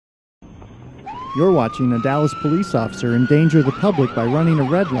You're watching a Dallas police officer endanger the public by running a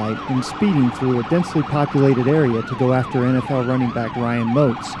red light and speeding through a densely populated area to go after NFL running back Ryan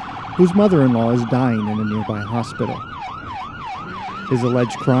Moats, whose mother-in-law is dying in a nearby hospital. His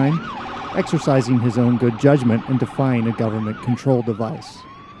alleged crime? Exercising his own good judgment and defying a government control device.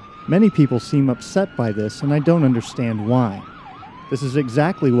 Many people seem upset by this, and I don't understand why. This is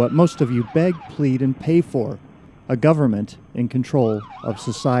exactly what most of you beg, plead, and pay for: a government in control of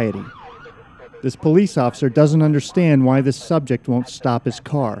society. This police officer doesn't understand why this subject won't stop his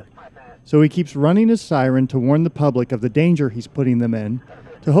car, so he keeps running his siren to warn the public of the danger he's putting them in,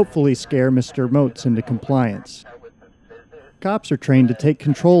 to hopefully scare Mr. Moats into compliance. Cops are trained to take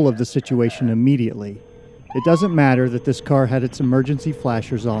control of the situation immediately. It doesn't matter that this car had its emergency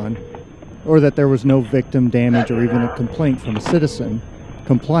flashers on, or that there was no victim damage or even a complaint from a citizen.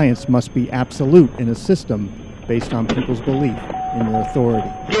 Compliance must be absolute in a system based on people's belief in your authority.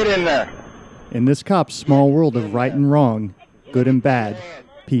 Get in there! In this cop's small world of right and wrong, good and bad,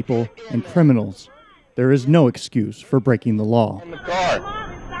 people and criminals, there is no excuse for breaking the law. In the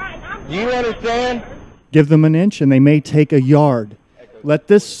car. Do you understand? Give them an inch and they may take a yard. Let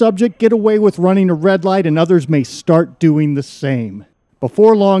this subject get away with running a red light and others may start doing the same.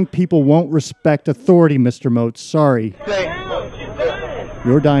 Before long, people won't respect authority, Mr. Moats. Sorry.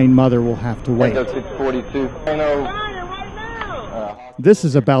 Your dying mother will have to wait. 642. This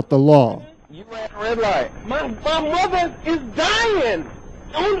is about the law. You ran a red light. My mother is dying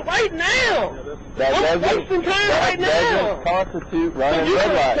right now. I'm wasting time right now. That doesn't constitute running a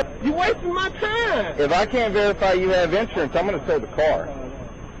red light. You're wasting my time. If I can't verify you have insurance, I'm going to tow the car.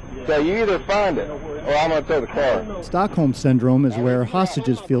 So you either find it, or I'm going to tow the car. Stockholm Syndrome is where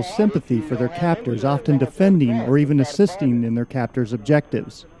hostages feel sympathy for their captors, often defending or even assisting in their captors'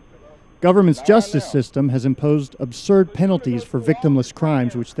 objectives. Government's justice system has imposed absurd penalties for victimless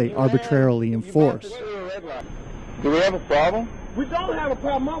crimes which they arbitrarily enforce. Do we have a problem? We don't have a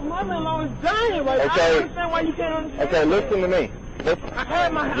problem. My mother-in-law is dying right now. I don't understand why you can't understand. Okay, listen to me. I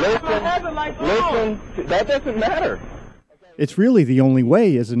had my hazard lights on. Listen, that doesn't matter. It's really the only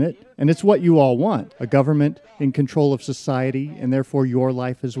way, isn't it? And it's what you all want, a government in control of society and therefore your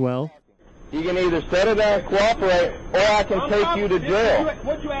life as well. You can either settle down, cooperate, or I can take you to jail.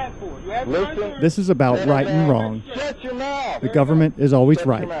 What you ask for? You ask Listen. This is about right and wrong. Shut your mouth. The government is always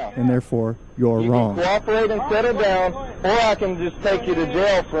right, and therefore you're wrong. You can cooperate and settle down, or I can just take you to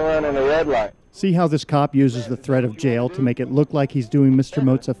jail for running a red light. See how this cop uses the threat of jail to make it look like he's doing Mr.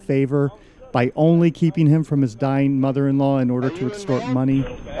 Moats a favor by only keeping him from his dying mother-in-law in order to extort money?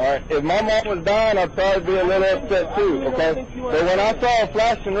 All right, if my mom was dying, I'd probably be a little upset too, okay? But when I saw a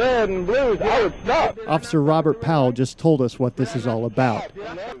flashing red and blues, I would stop. Officer Robert Powell just told us what this is all about,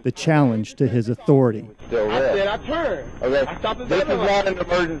 the challenge to his authority. Still red. I said I turned. Okay, this is not an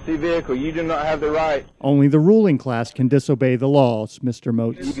emergency vehicle. You do not have the right. Only the ruling class can disobey the laws, Mr.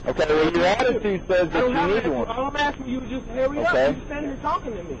 Moats. Okay, well, your attitude says that you need one. All I'm asking you is just hurry up. Okay. You're standing here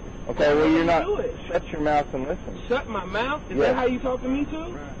talking to me. Okay, well, you're not. Shut your mouth and listen. Shut my mouth? Is Yeah. that how you talk to me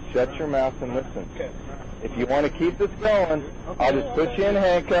too? Shut your mouth and listen. Okay. If you want to keep this going, I'll just put you in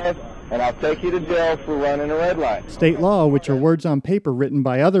handcuffs and I'll take you to jail for running a red light. State law, which are words on paper written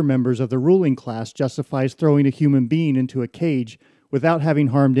by other members of the ruling class, justifies throwing a human being into a cage without having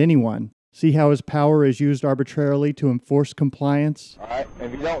harmed anyone. See how his power is used arbitrarily to enforce compliance? All right,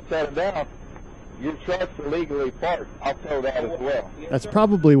 if you don't settle down, your trucks are legally parked. I'll tow that as well. That's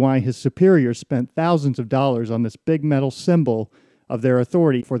probably why his superiors spent thousands of dollars on this big metal symbol of their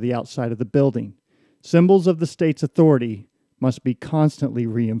authority for the outside of the building. Symbols of the state's authority must be constantly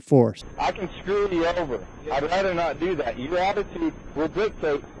reinforced. I can screw you over. I'd rather not do that. Your attitude will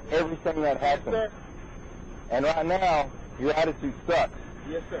dictate everything that happens. Yes, sir. And right now, your attitude sucks.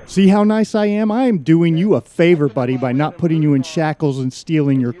 Yes, sir. See how nice I am? I am doing you a favor, buddy, by not putting you in shackles and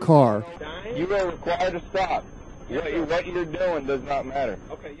stealing your car. You are required to stop. What you're doing does not matter.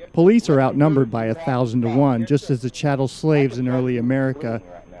 Police are outnumbered by 1,000 to 1, just as the chattel slaves in early America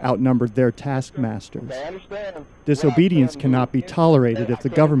outnumbered their taskmasters. I understand. Disobedience cannot be tolerated if the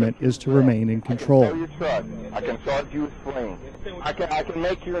government is to remain in control. Your truck. I can charge you with fleeing. I can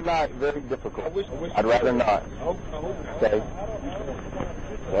make your night very difficult. I'd rather not. Okay?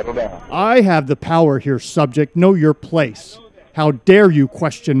 Settle down. I have the power here, subject. Know your place. How dare you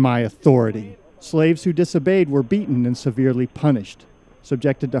question my authority? Slaves who disobeyed were beaten and severely punished,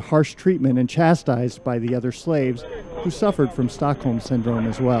 subjected to harsh treatment and chastised by the other slaves who suffered from Stockholm Syndrome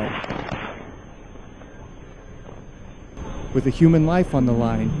as well. With a human life on the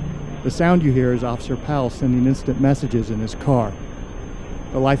line, the sound you hear is Officer Powell sending instant messages in his car.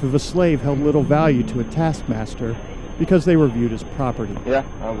 The life of a slave held little value to a taskmaster, because they were viewed as property. Yeah,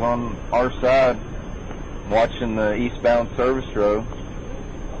 I was on our side watching the eastbound service road.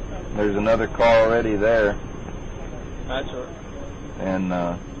 There's another car already there. That's right. And,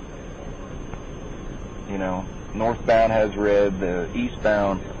 you know, northbound has red, the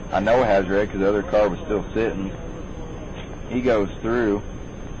eastbound I know has red because the other car was still sitting. He goes through,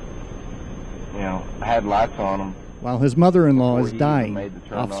 you know, had lights on him. While his mother-in-law is Before he even dying, made the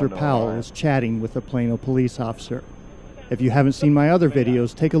turn Officer onto the Powell line. is chatting with a Plano police officer. If you haven't seen my other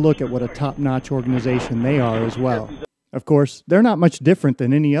videos, take a look at what a top-notch organization they are as well. Of course, they're not much different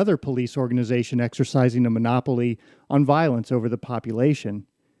than any other police organization exercising a monopoly on violence over the population.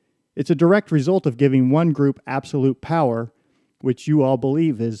 It's a direct result of giving one group absolute power, which you all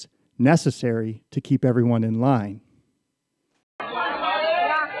believe is necessary to keep everyone in line. Let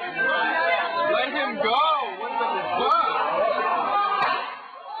him go. What the fuck?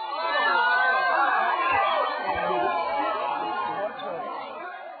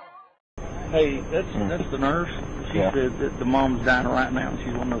 Hey, that's the nurse. She said that the mom's dying right now, and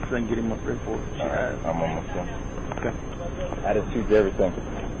she's wanting to know if they can get him up there for her. I'm almost done. Okay. Attitude's everything.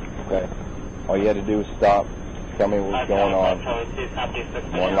 Okay. All you had to do was stop. Tell me what's going on.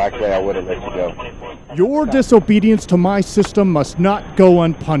 More than likely, I would have let you go. Your disobedience to my system must not go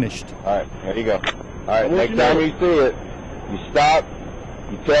unpunished. All right, there you go. All right, next time you see it, you stop,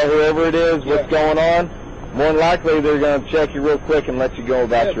 you tell whoever it is what's going on. More than likely, they're going to check you real quick and let you go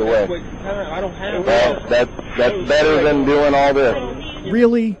about your way. I don't have Well, that's better than doing all this.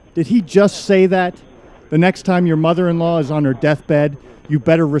 Really? Did he just say that? The next time your mother-in-law is on her deathbed, you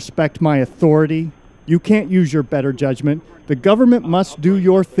better respect my authority? You can't use your better judgment. The government must do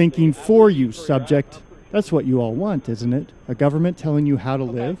your thinking for you, subject. That's what you all want, isn't it? A government telling you how to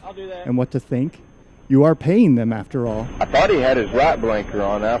live and what to think? You are paying them, after all. I thought he had his right blanker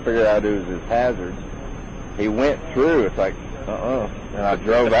on. I figured out it was his hazards. He went through. It's like, And I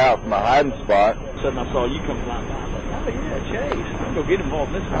drove out from my hiding spot. Sudden I saw you come flying by. I was like, oh yeah, Chase. I'm going to get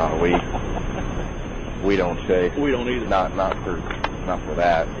involved in this one. We don't chase. We don't either. Not for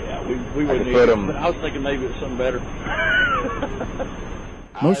that. Yeah, we wouldn't put either. 'em- But I was thinking maybe it was something better.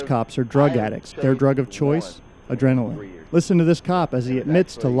 Most cops are drug addicts. Their drug of choice? Adrenaline. Listen to this cop as he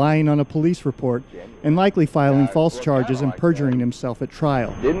admits to lying on a police report and likely filing false charges and perjuring himself at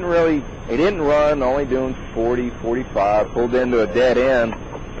trial. He didn't run, only doing 40, 45, pulled into a dead end.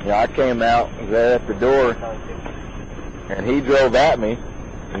 You know, I came out, was there at the door, and he drove at me,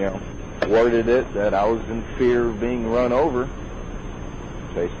 you know, worded it that I was in fear of being run over.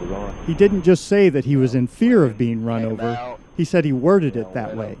 Chase was on. He didn't just say that he was in fear of being run over. He said he worded it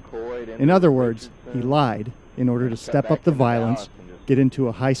that way. In other words, he lied in order to step up the violence, get into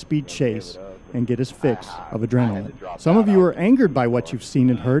a high-speed chase, and get his fix of adrenaline. Some of you are angered by what you've seen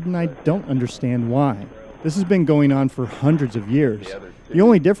and heard, and I don't understand why. This has been going on for hundreds of years. The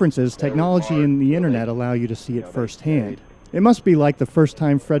only difference is technology and the internet allow you to see it firsthand. It must be like the first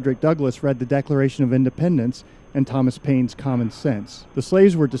time Frederick Douglass read the Declaration of Independence and Thomas Paine's Common Sense. The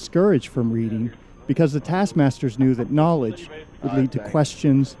slaves were discouraged from reading because the taskmasters knew that knowledge would lead to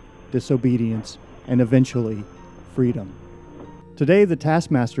questions, disobedience, and eventually freedom. Today, the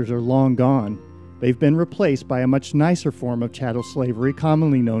taskmasters are long gone. They've been replaced by a much nicer form of chattel slavery,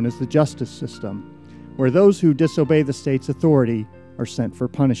 commonly known as the justice system, where those who disobey the state's authority are sent for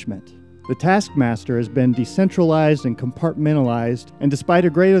punishment. The taskmaster has been decentralized and compartmentalized, and despite a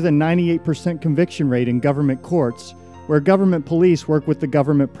greater than 98% conviction rate in government courts, where government police work with the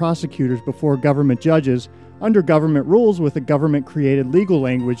government prosecutors before government judges, under government rules with a government-created legal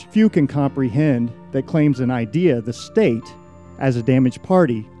language few can comprehend that claims an idea, the state, as a damaged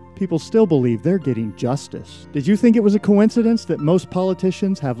party, people still believe they're getting justice. Did you think it was a coincidence that most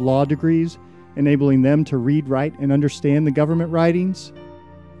politicians have law degrees, enabling them to read, write, and understand the government writings?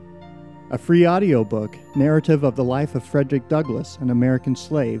 A free audiobook, Narrative of the Life of Frederick Douglass, an American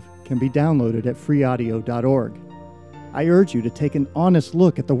Slave, can be downloaded at freeaudio.org. I urge you to take an honest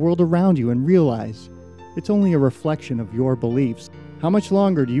look at the world around you and realize it's only a reflection of your beliefs. How much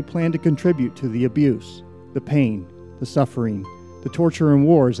longer do you plan to contribute to the abuse, the pain, the suffering, the torture and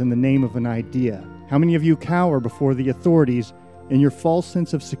wars in the name of an idea? How many of you cower before the authorities in your false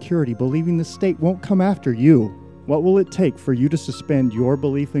sense of security, believing the state won't come after you? What will it take for you to suspend your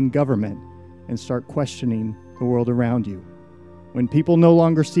belief in government and start questioning the world around you? When people no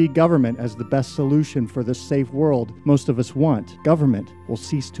longer see government as the best solution for the safe world most of us want, government will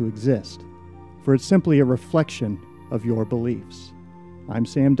cease to exist, for it's simply a reflection of your beliefs. I'm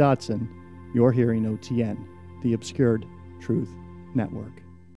Sam Dotson. You're hearing OTN, the Obscured Truth Network.